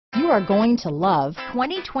are going to love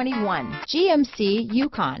 2021 GMC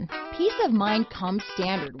Yukon. Peace of mind comes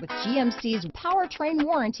standard with GMC's powertrain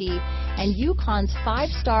warranty and Yukon's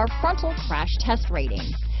 5-star frontal crash test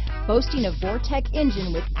rating. Boasting a Vortec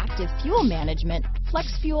engine with active fuel management,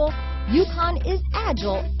 flex fuel, Yukon is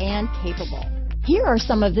agile and capable. Here are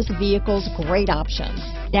some of this vehicle's great options: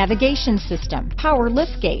 navigation system, power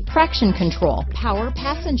liftgate, traction control, power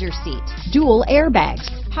passenger seat, dual airbags,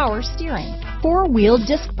 power steering, 4-wheel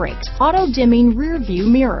disc brakes, auto-dimming rear view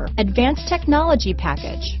mirror, advanced technology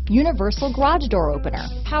package, universal garage door opener,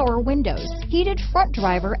 power windows, heated front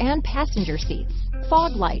driver and passenger seats,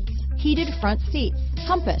 fog lights, heated front seats,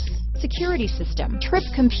 compass, security system, trip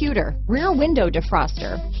computer, rear window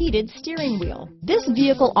defroster, heated steering wheel. This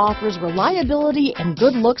vehicle offers reliability and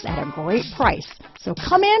good looks at a great price. So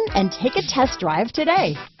come in and take a test drive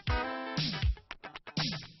today.